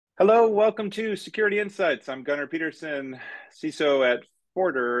Hello, welcome to Security Insights. I'm Gunnar Peterson, CISO at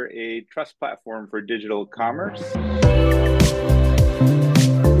Forder, a trust platform for digital commerce.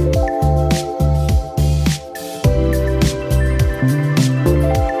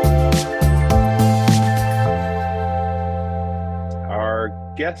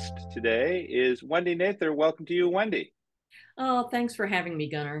 Our guest today is Wendy Nather. Welcome to you, Wendy. Oh, thanks for having me,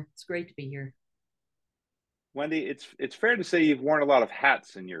 Gunnar. It's great to be here. Wendy, it's fair to say you've worn a lot of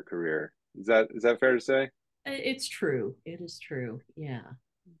hats in your career. Is that fair to say? It's true. It is true. Yeah.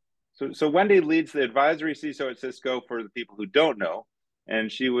 So Wendy leads the advisory CISO at Cisco for the people who don't know,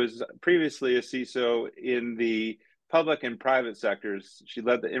 and she was previously a CISO in the public and private sectors. She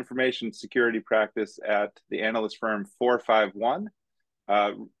led the information security practice at the analyst firm 451,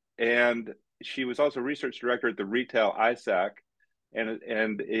 uh, and she was also research director at the retail ISAC,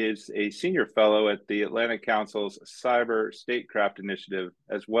 and is a senior fellow at the Atlantic Council's Cyber Statecraft Initiative,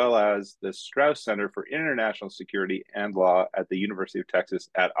 as well as the Strauss Center for International Security and Law at the University of Texas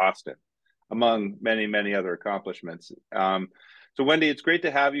at Austin, among many, many other accomplishments. So, Wendy, it's great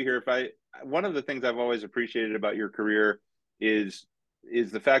to have you here. One of the things I've always appreciated about your career is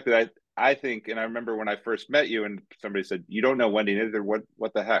is the fact that I think, and I remember when I first met you, and somebody said, "You don't know Wendy Nather?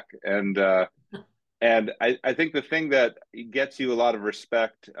 What the heck?" And I think the thing that gets you a lot of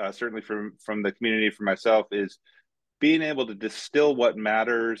respect, certainly from the community, for myself, is being able to distill what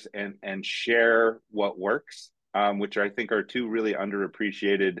matters and share what works, which I think are two really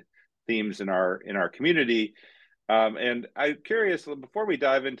underappreciated themes in our community. And I'm curious, before we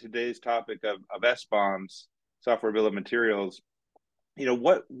dive into today's topic of SBOMs, software bill of materials,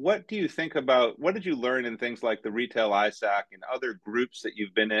 what do you think about, what did you learn in things like the retail ISAC and other groups that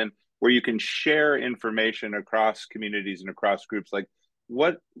you've been in where you can share information across communities and across groups? Like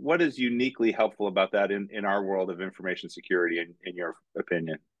what is uniquely helpful about that in our world of information security, in your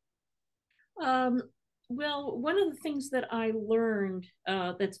opinion? Um, well, one of the things that I learned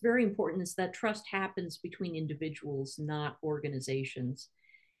that's very important is that trust happens between individuals, not organizations.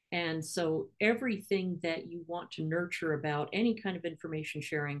 And so everything that you want to nurture about any kind of information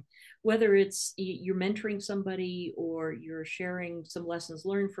sharing, whether it's you're mentoring somebody or you're sharing some lessons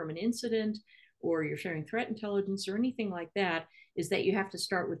learned from an incident or you're sharing threat intelligence or anything like that, is that you have to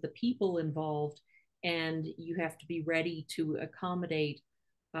start with the people involved and you have to be ready to accommodate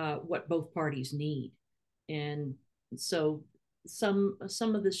what both parties need. And so some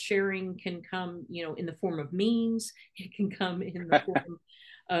of this sharing can come, in the form of memes. It can come in the form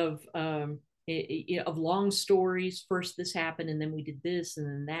of of long stories. First, this happened, and then we did this, and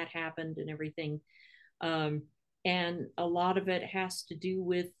then that happened, and everything. Um, and a lot of it has to do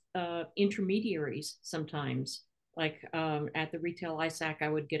with intermediaries sometimes. Like at the retail ISAC, I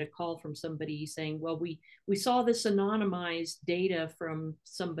would get a call from somebody saying, "Well, we saw this anonymized data from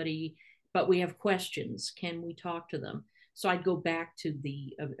somebody, but we have questions. Can we talk to them?" So I'd go back to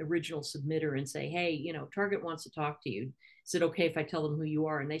the original submitter and say, "Hey, Target wants to talk to you. Is it okay if I tell them who you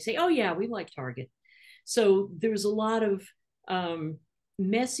are?" And they say, "Oh yeah, we like Target." So there's a lot of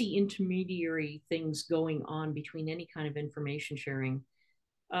messy intermediary things going on between any kind of information sharing.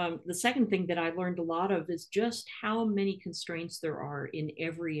 The second thing that I learned a lot of is just how many constraints there are in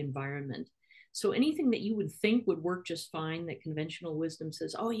every environment. So anything that you would think would work just fine, that conventional wisdom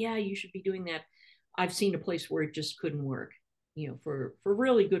says, "Oh yeah, you should be doing that," I've seen a place where it just couldn't work, for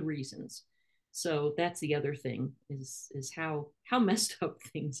really good reasons. So that's the other thing is how messed up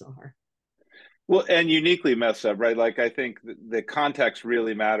things are. Well, and uniquely messed up, right? Like I think the context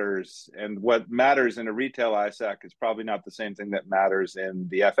really matters, and what matters in a retail ISAC is probably not the same thing that matters in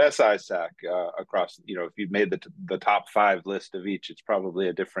the FS ISAC across. If you've made the top five list of each, it's probably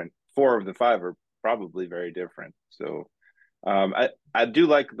a different. Four of the five are probably very different. So I do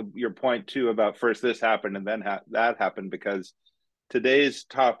like your point too about first this happened and then that happened, because today's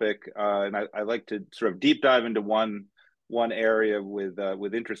topic, and I like to sort of deep dive into one area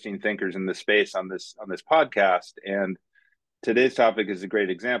with interesting thinkers in the space on this podcast. And today's topic is a great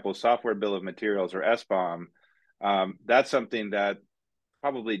example: software bill of materials, or SBOM. That's something that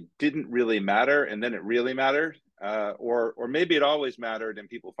probably didn't really matter, and then it really mattered, or maybe it always mattered and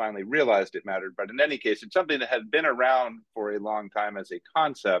people finally realized it mattered. But in any case, it's something that had been around for a long time as a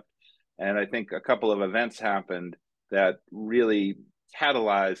concept, and I think a couple of events happened that really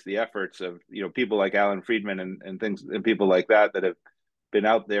catalyzed the efforts of people like Alan Friedman and things, and people like that have been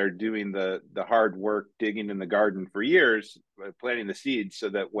out there doing the hard work, digging in the garden for years, planting the seeds, so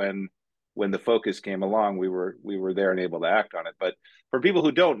that when the focus came along, we were there and able to act on it. But for people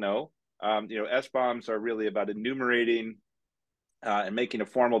who don't know, SBOMs are really about enumerating and making a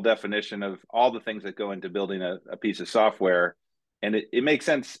formal definition of all the things that go into building a piece of software. And it makes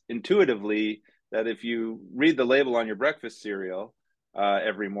sense intuitively that if you read the label on your breakfast cereal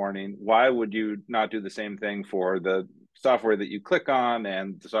every morning, why would you not do the same thing for the software that you click on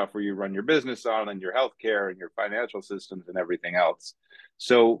and the software you run your business on and your healthcare and your financial systems and everything else?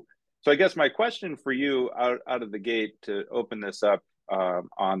 So I guess my question for you out of the gate to open this up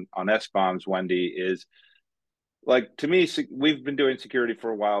on SBOMs, Wendy, is like, to me, we've been doing security for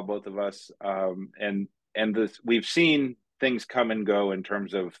a while, both of us, and we've seen things come and go in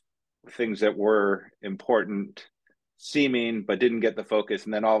terms of things that were important seeming but didn't get the focus,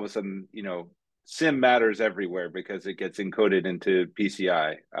 and then all of a sudden, SIM matters everywhere because it gets encoded into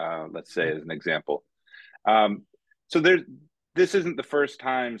PCI, let's say, as an example. So this isn't the first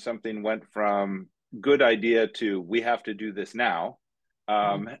time something went from good idea to we have to do this now.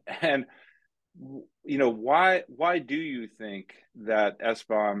 And why do you think that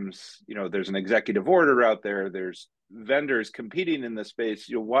SBOMs, there's an executive order out there, there's vendors competing in this space,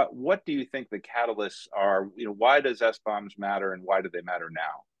 what do you think the catalysts are? Why does SBOMs matter, and why do they matter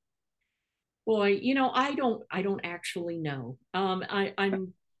now? Boy, I don't actually know.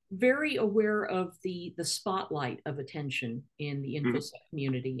 I'm very aware of the spotlight of attention in the Mhm. infosec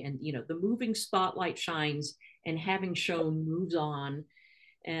community, and the moving spotlight shines, and having shown moves on,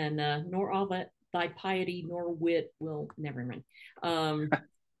 and nor all that thy piety nor wit will never mind.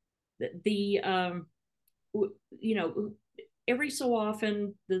 The you know every so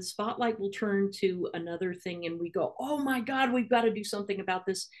often the spotlight will turn to another thing, and we go, oh my god, we've got to do something about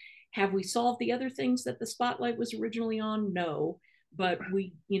this. Have we solved the other things that the spotlight was originally on? No, but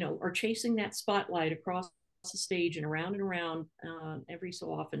we are chasing that spotlight across the stage and around every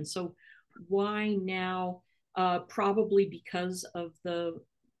so often. So why now? Probably because of the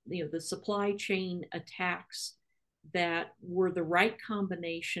supply chain attacks that were the right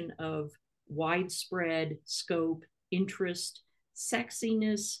combination of widespread scope, interest,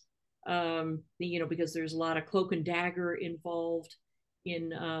 sexiness, because there's a lot of cloak and dagger involved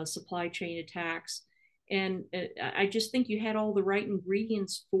in supply chain attacks. And I just think you had all the right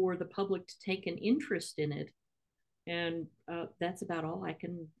ingredients for the public to take an interest in it. And that's about all I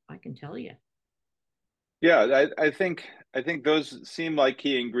can tell you. Yeah, I think those seem like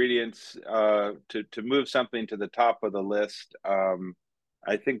key ingredients to move something to the top of the list.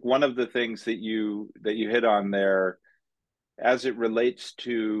 I think one of the things that you hit on there, as it relates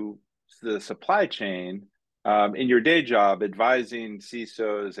to the supply chain, in your day job, advising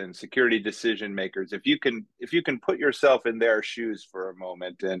CISOs and security decision makers, if you can put yourself in their shoes for a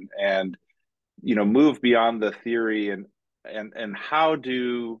moment and move beyond the theory, and how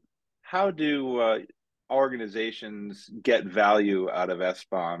do organizations get value out of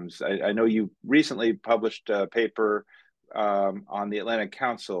SBOMs? I know you recently published a paper on the Atlantic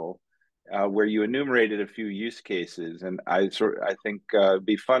Council where you enumerated a few use cases, and I think it'd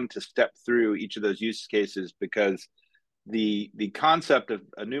be fun to step through each of those use cases, because the concept of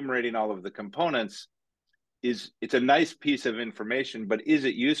enumerating all of the components it's a nice piece of information, but is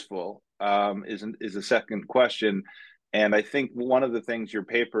it useful? Is a second question. And I think one of the things your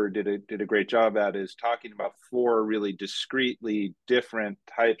paper did a great job at is talking about four really discretely different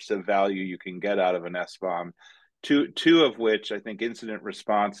types of value you can get out of an SBOM. Two of which, I think, incident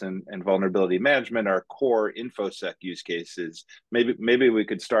response and vulnerability management, are core InfoSec use cases. Maybe we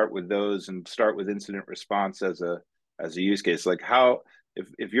could start with those and start with incident response as a use case. Like, how,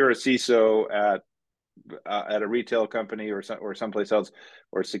 if you're a CISO at a retail company or someplace else,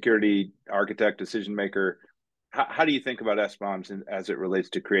 or a security architect, decision maker, how do you think about SBOMs as it relates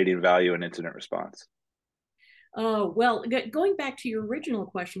to creating value and incident response? Well, going back to your original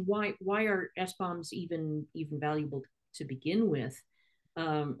question, why are SBOMs even valuable to begin with?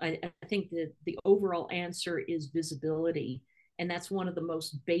 I think that the overall answer is visibility, and that's one of the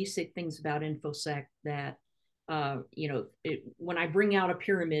most basic things about InfoSec that when I bring out a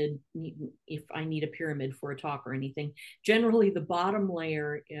pyramid, if I need a pyramid for a talk or anything, generally the bottom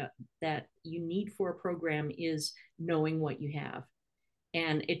layer that you need for a program is knowing what you have.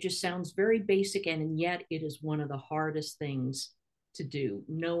 And it just sounds very basic, and yet it is one of the hardest things to do,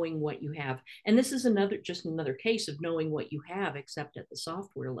 knowing what you have. And this is just another case of knowing what you have, except at the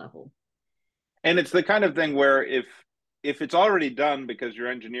software level. And it's the kind of thing where if it's already done because your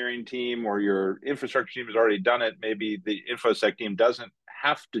engineering team or your infrastructure team has already done it, maybe the InfoSec team doesn't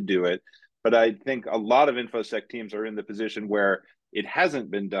have to do it. But I think a lot of InfoSec teams are in the position where it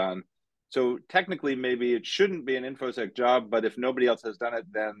hasn't been done. So technically, maybe it shouldn't be an InfoSec job, but if nobody else has done it,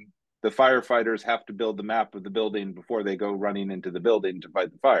 then the firefighters have to build the map of the building before they go running into the building to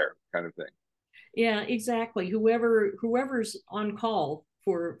fight the fire, kind of thing. Yeah, exactly. Whoever's on call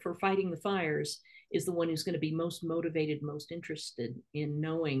for fighting the fires is the one who's going to be most motivated, most interested in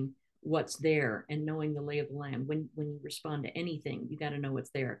knowing what's there and knowing the lay of the land. When you respond to anything, you got to know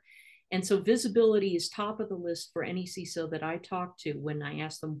what's there. And so visibility is top of the list for any CISO that I talk to when I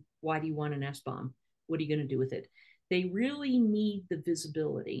ask them, why do you want an SBOM? What are you going to do with it? They really need the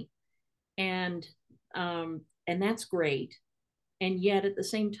visibility. And that's great. And yet at the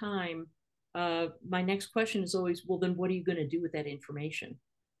same time, my next question is always, well, then what are you going to do with that information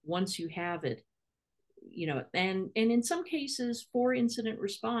once you have it? And in some cases for incident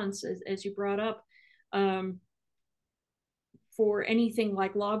response, as you brought up, for anything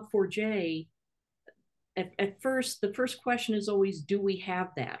like log4j, at first, the first question is always, do we have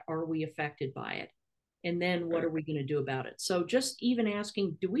that? Are we affected by it? And then what are we going to do about it? So just even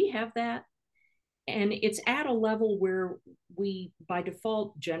asking, do we have that? And it's at a level where we, by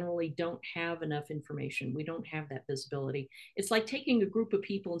default, generally don't have enough information. We don't have that visibility. It's like taking a group of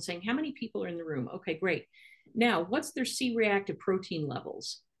people and saying, how many people are in the room? Okay, great. Now, what's their C-reactive protein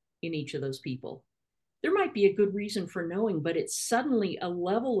levels in each of those people? There might be a good reason for knowing, but it's suddenly a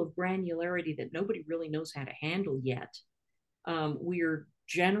level of granularity that nobody really knows how to handle yet. We're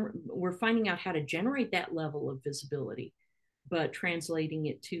finding out how to generate that level of visibility, but translating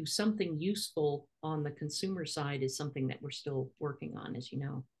it to something useful on the consumer side is something that we're still working on, as you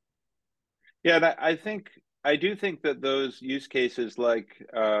know. Yeah, I do think that those use cases like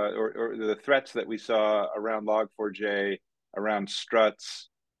or the threats that we saw around Log4j, around struts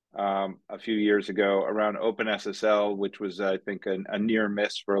a few years ago, around OpenSSL, which was I think a near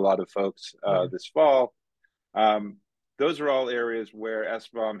miss for a lot of folks this fall. Those are all areas where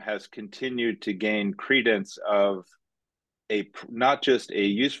SBOM has continued to gain credence of not just a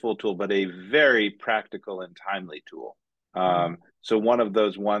useful tool, but a very practical and timely tool. So one of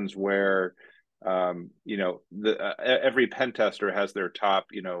those ones where every pen tester has their top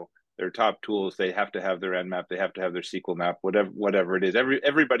tools. They have to have their Nmap, they have to have their SQL map, whatever it is.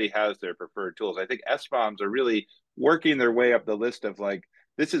 Everybody has their preferred tools. I think SBOMs are really working their way up the list of like,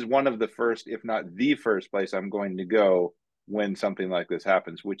 this is one of the first, if not the first place I'm going to go when something like this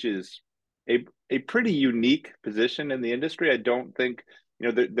happens, which is a pretty unique position in the industry. I don't think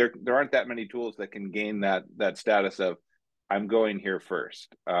there aren't that many tools that can gain that status of I'm going here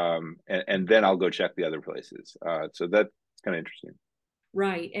first, and then I'll go check the other places. So that's kind of interesting.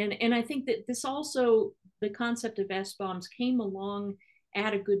 Right. And I think that this also, the concept of SBOMs came along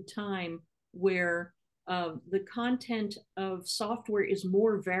at a good time where the content of software is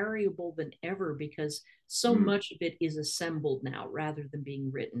more variable than ever because so much of it is assembled now rather than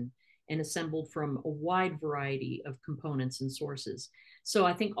being written and assembled from a wide variety of components and sources. So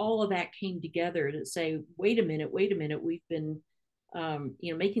I think all of that came together to say, wait a minute, we've been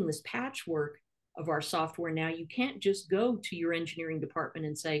making this patchwork of our software. Now you can't just go to your engineering department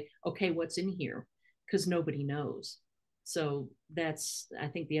and say, okay, what's in here? Because nobody knows. So that's, I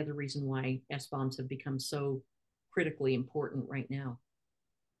think, the other reason why SBOMs have become so critically important right now.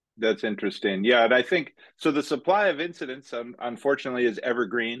 That's interesting. Yeah, and I think so. The supply of incidents, unfortunately, is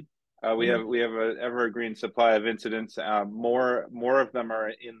evergreen. We have an evergreen supply of incidents. More of them are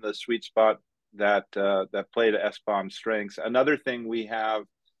in the sweet spot that play to SBOM strengths. Another thing we have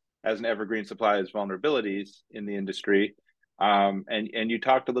as an evergreen supply is vulnerabilities in the industry. And you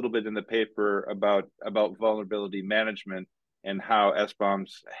talked a little bit in the paper about vulnerability management and how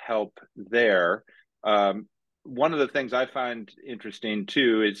SBOMs help there. One of the things I find interesting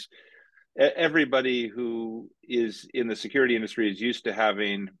too is everybody who is in the security industry is used to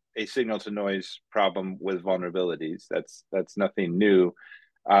having a signal to noise problem with vulnerabilities. That's nothing new.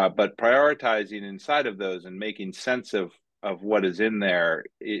 But prioritizing inside of those and making sense of what is in there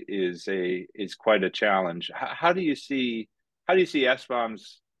is quite a challenge. How do you see SBOMs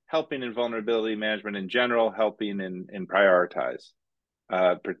helping in vulnerability management in general, helping in prioritizing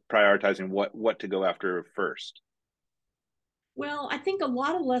what to go after first? Well, I think a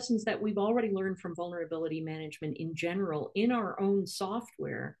lot of lessons that we've already learned from vulnerability management in general in our own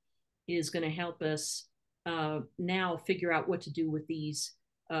software is going to help us now figure out what to do with these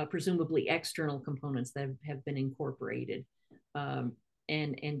presumably external components that have been incorporated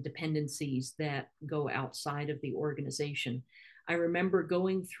and dependencies that go outside of the organization. I remember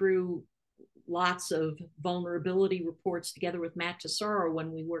going through lots of vulnerability reports together with Matt Tesoro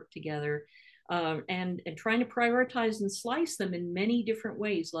when we worked together, and trying to prioritize and slice them in many different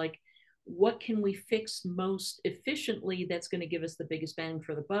ways, like what can we fix most efficiently that's going to give us the biggest bang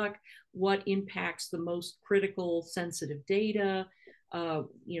for the buck, what impacts the most critical sensitive data,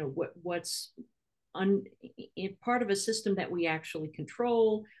 what's part of a system that we actually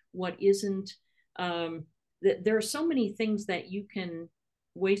control, what isn't. There are so many things that you can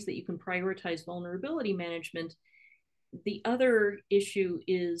ways that you can prioritize vulnerability management. The other issue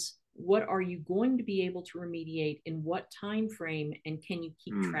is, what are you going to be able to remediate in what time frame, and can you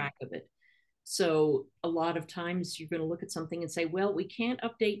keep track of it? So a lot of times you're going to look at something and say, well, we can't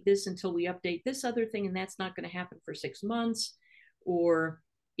update this until we update this other thing, and that's not going to happen for 6 months. Or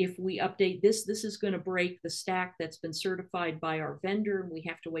if we update this, this is going to break the stack that's been certified by our vendor, and we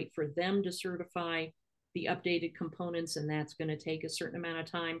have to wait for them to certify the updated components, and that's going to take a certain amount of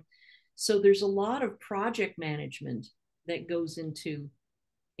time. So there's a lot of project management that goes into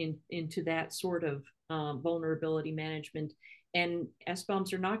that sort of vulnerability management. And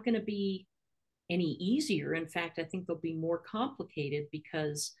SBOMs are not going to be any easier. In fact, I think they'll be more complicated,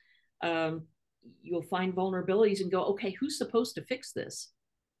 because you'll find vulnerabilities and go, okay, who's supposed to fix this?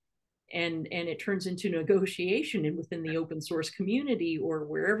 And it turns into negotiation and within the open source community or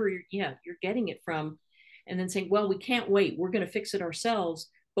wherever you're getting it from, and then saying, well, we can't wait, we're going to fix it ourselves,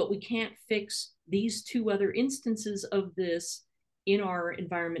 but we can't fix these 2 other instances of this in our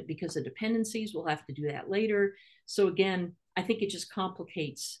environment because of dependencies. We'll have to do that later. So again, I think it just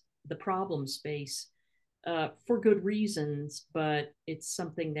complicates the problem space for good reasons, but it's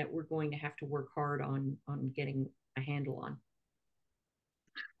something that we're going to have to work hard on getting a handle on.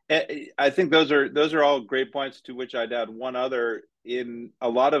 I think those are all great points, to which I'd add one other. In a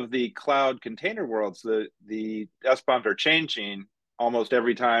lot of the cloud container worlds, the SBOMs are changing almost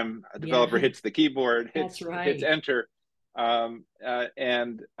every time a developer hits the keyboard, hits enter.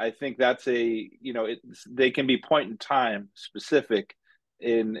 And I think that's they can be point in time specific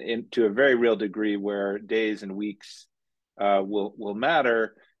to a very real degree, where days and weeks will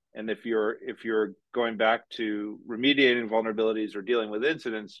matter. And if you're going back to remediating vulnerabilities or dealing with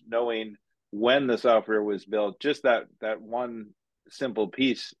incidents, knowing when the software was built, just that one simple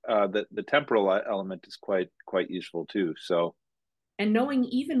piece, that the temporal element is quite useful too. So, and knowing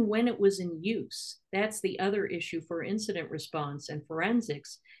even when it was in use, that's the other issue for incident response and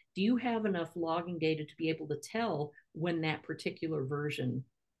forensics. Do you have enough logging data to be able to tell when that particular version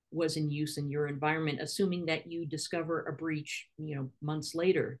was in use in your environment, assuming that you discover a breach, months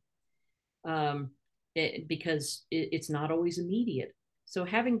later, because it's not always immediate. So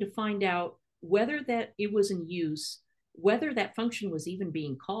having to find out whether that it was in use, whether that function was even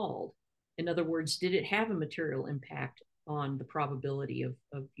being called. In other words, did it have a material impact on the probability of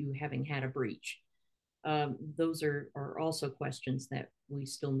you having had a breach? Those are also questions that we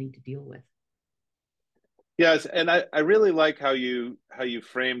still need to deal with. Yes, and I really like how you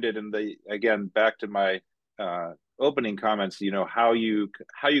framed it, and again, back to my opening comments, how you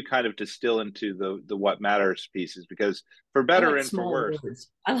kind of distill into the what matters pieces, because for better and for worse,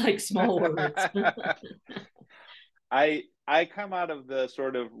 I like small words. I come out of the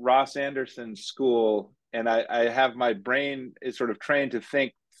sort of Ross Anderson school, and I have my brain is sort of trained to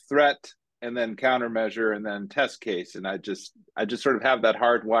think threat and then countermeasure and then test case, and I just sort of have that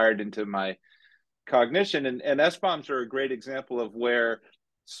hardwired into my cognition. And SBOMs are a great example of where,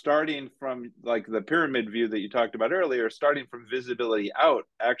 starting from like the pyramid view that you talked about earlier, starting from visibility out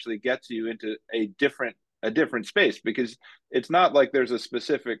actually gets you into a different space, because it's not like there's a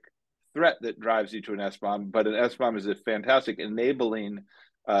specific threat that drives you to an SBOM, but an SBOM is a fantastic enabling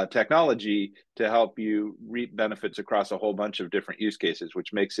technology to help you reap benefits across a whole bunch of different use cases,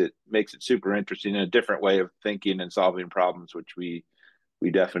 which makes it super interesting, in a different way of thinking and solving problems, which we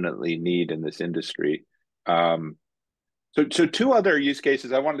definitely need in this industry. So 2 other use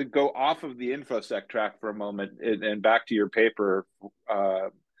cases. I wanted to go off of the InfoSec track for a moment and back to your paper.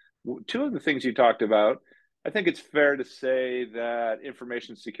 2 of the things you talked about, I think it's fair to say that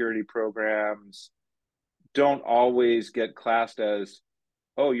information security programs don't always get classed as,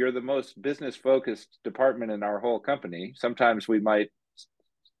 oh, you're the most business-focused department in our whole company. Sometimes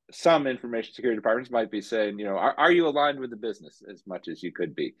some information security departments might be saying, are you aligned with the business as much as you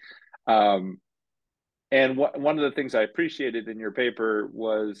could be? And one of the things I appreciated in your paper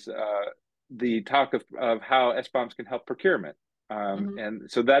was the talk of how SBOMs can help procurement. And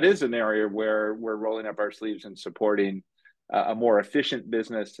so that is an area where we're rolling up our sleeves and supporting a more efficient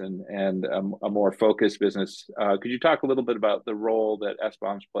business and a more focused business. Could you talk a little bit about the role that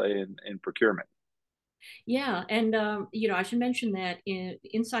SBOMs play in procurement? Yeah, and I should mention that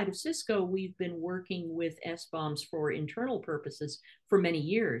inside of Cisco, we've been working with SBOMs for internal purposes for many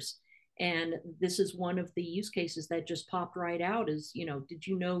years. And this is one of the use cases that just popped right out is, did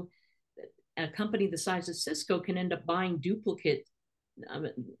you know a company the size of Cisco can end up buying duplicate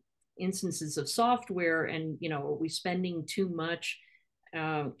instances of software? And, are we spending too much?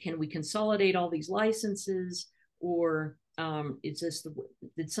 Can we consolidate all these licenses? Or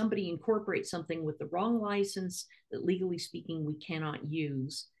Did somebody incorporate something with the wrong license that legally speaking we cannot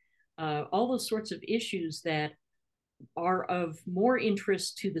use? All those sorts of issues that are of more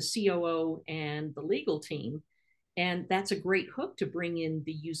interest to the COO and the legal team. And that's a great hook to bring in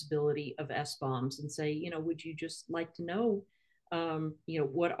the usability of SBOMs and say, would you just like to know,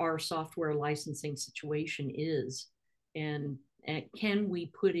 what our software licensing situation is? And can we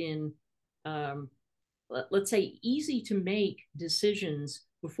put in, let's say, easy to make decisions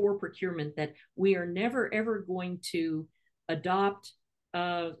before procurement that we are never, ever going to adopt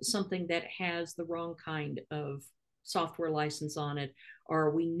something that has the wrong kind of software license on it? Or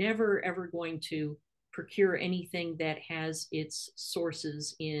are we never, ever going to procure anything that has its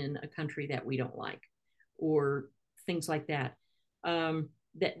sources in a country that we don't like, or things like that?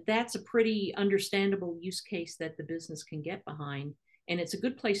 That's a pretty understandable use case that the business can get behind. And it's a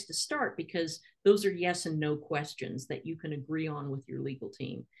good place to start because those are yes and no questions that you can agree on with your legal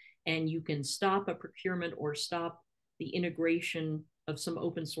team. And you can stop a procurement or stop the integration of some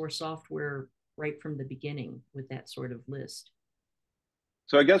open source software right from the beginning with that sort of list.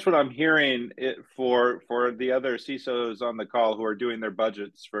 So I guess what I'm hearing for the other CISOs on the call who are doing their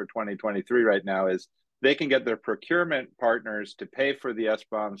budgets for 2023 right now is they can get their procurement partners to pay for the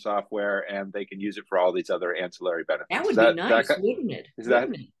SBOM software, and they can use it for all these other ancillary benefits. That would be nice, wouldn't it? Is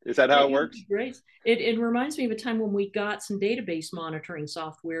that how it works? Great. It reminds me of a time when we got some database monitoring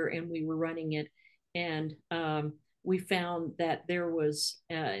software and we were running it, and we found that there was,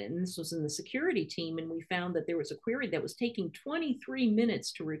 and this was in the security team, and we found that there was a query that was taking 23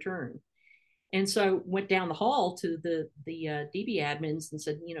 minutes to return. And so I went down the hall to the DB admins and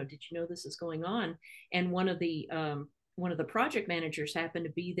said, did you know this is going on? And one of the project managers happened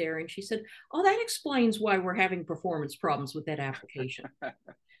to be there, and she said, "Oh, that explains why we're having performance problems with that application."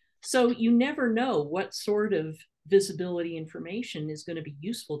 So you never know what sort of visibility information is going to be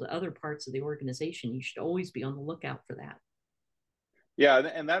useful to other parts of the organization. You should always be on the lookout for that. Yeah,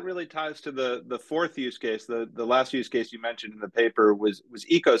 and that really ties to the fourth use case. The last use case you mentioned in the paper was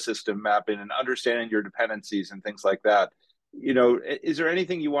ecosystem mapping and understanding your dependencies and things like that. Is there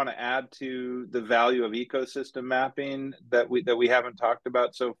anything you want to add to the value of ecosystem mapping that we haven't talked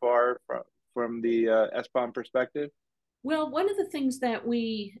about so far from the SBOM perspective? Well, one of the things that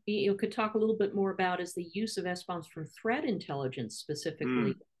we could talk a little bit more about is the use of SBOMs for threat intelligence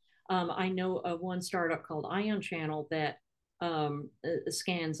specifically. I know of one startup called Ion Channel that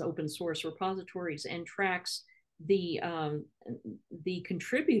scans open source repositories and tracks the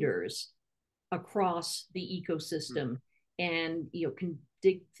contributors across the ecosystem, and can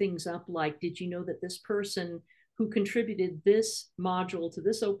dig things up like, did you know that this person who contributed this module to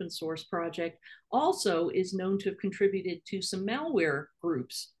this open source project also is known to have contributed to some malware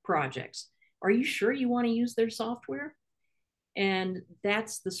groups projects? Are you sure you want to use their software? And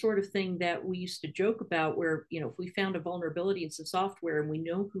that's the sort of thing that we used to joke about where, if we found a vulnerability in some software and we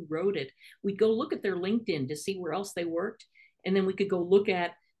know who wrote it, we'd go look at their LinkedIn to see where else they worked. And then we could go look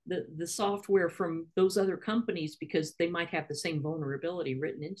at the software from those other companies because they might have the same vulnerability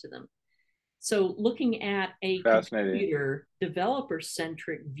written into them. So looking at a computer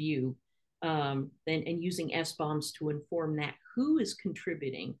developer-centric view and using SBOMs to inform that who is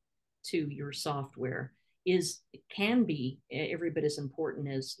contributing to your software can be every bit as important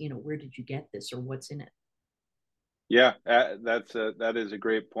as, where did you get this or what's in it. Yeah, that is a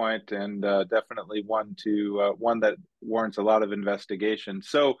great point, and definitely one that warrants a lot of investigation.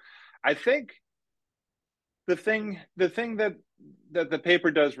 So I think the thing that the paper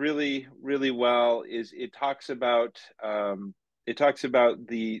does really, really well is it talks about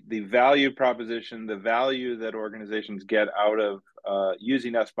the value proposition, the value that organizations get out of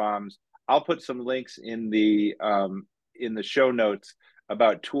using SBOMs. I'll put some links in the show notes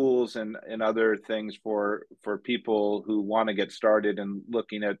about tools and other things for people who want to get started and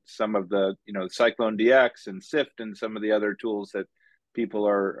looking at some of the Cyclone DX and SIFT and some of the other tools that people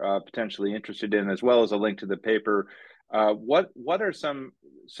are potentially interested in, as well as a link to the paper. What are some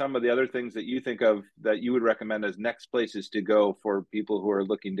of the other things that you think of that you would recommend as next places to go for people who are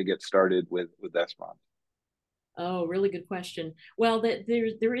looking to get started with SBOM? Oh, really good question. Well,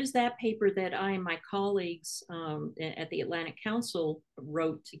 there is that paper that I and my colleagues at the Atlantic Council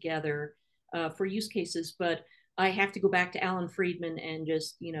wrote together for use cases, but I have to go back to Alan Friedman and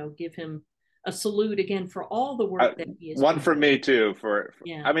just give him a salute again for all the work that he has one done. for me too.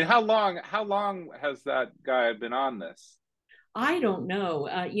 Yeah. I mean, how long has that guy been on this? I don't know.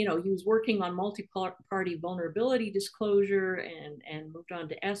 He was working on multi-party vulnerability disclosure and moved on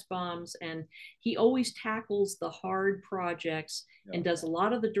to SBOMs. And he always tackles the hard projects and does a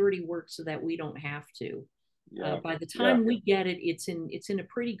lot of the dirty work so that we don't have to. Yeah. By the Yeah. time we get it, it's in a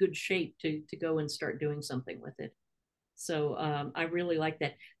pretty good shape to go and start doing something with it. So I really like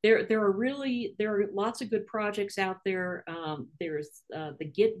that. There are lots of good projects out there. There's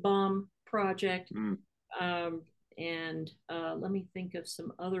the Git Bomb project, Mm. um, and let me think of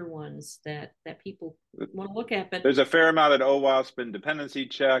some other ones that people want to look at. But There's a fair amount at OWASP and Dependency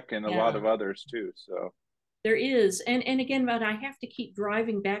Check and a lot yeah, of others too. So there is, and again, but I have to keep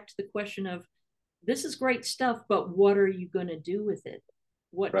driving back to the question of this is great stuff, but what are you going to do with it?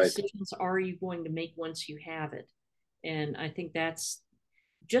 What right. decisions are you going to make once you have it? And I think that's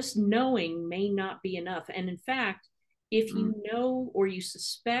just knowing may not be enough. And in fact, if Mm. you know or you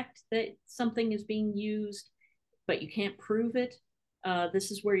suspect that something is being used, but you can't prove it,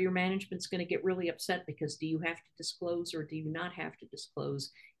 this is where your management's going to get really upset because do you have to disclose or do you not have to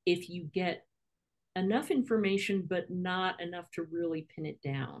disclose if you get enough information, but not enough to really pin it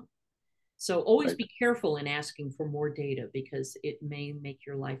down? So always Right. be careful in asking for more data because it may make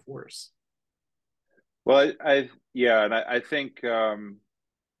your life worse. Well, yeah, and I think well,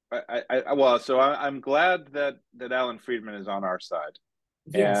 so I'm glad that Alan Friedman is on our side,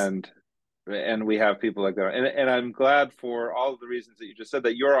 Yes. and we have people like that, and I'm glad for all of the reasons that you just said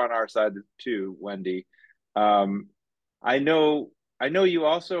that you're on our side too, Wendy. Um, I know you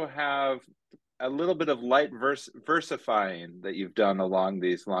also have a little bit of light versifying that you've done along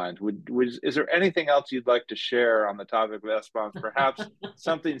these lines. Is there anything else you'd like to share on the topic of S-bombs? Perhaps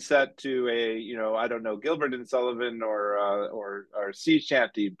something set to a, I don't know, Gilbert and Sullivan or sea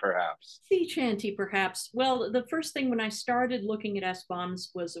shanty, perhaps. Sea shanty, perhaps. Well, the first thing when I started looking at S-bombs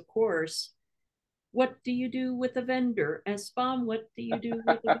was, of course, what do you do with a vendor? S-bomb, what do you do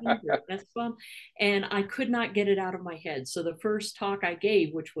with a vendor? S-bomb. And I could not get it out of my head. So the first talk I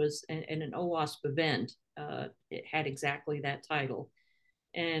gave, which was in an OWASP event, it had exactly that title.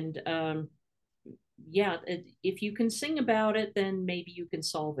 And yeah, if you can sing about it, then maybe you can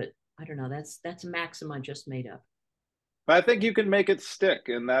solve it. I don't know. That's a maxim I just made up. But I think you can make it stick,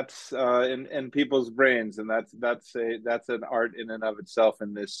 and that's in people's brains, and that's an art in and of itself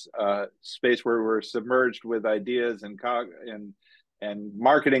in this space where we're submerged with ideas and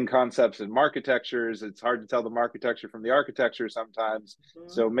marketing concepts and architectures. It's hard to tell the architecture from the architecture sometimes. Mm-hmm.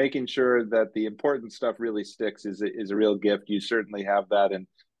 So making sure that the important stuff really sticks is a real gift. You certainly have that, and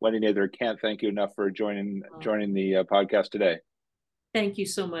Wendy Nather, can't thank you enough for joining the podcast today. Thank you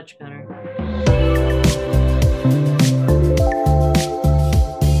so much, Gunnar.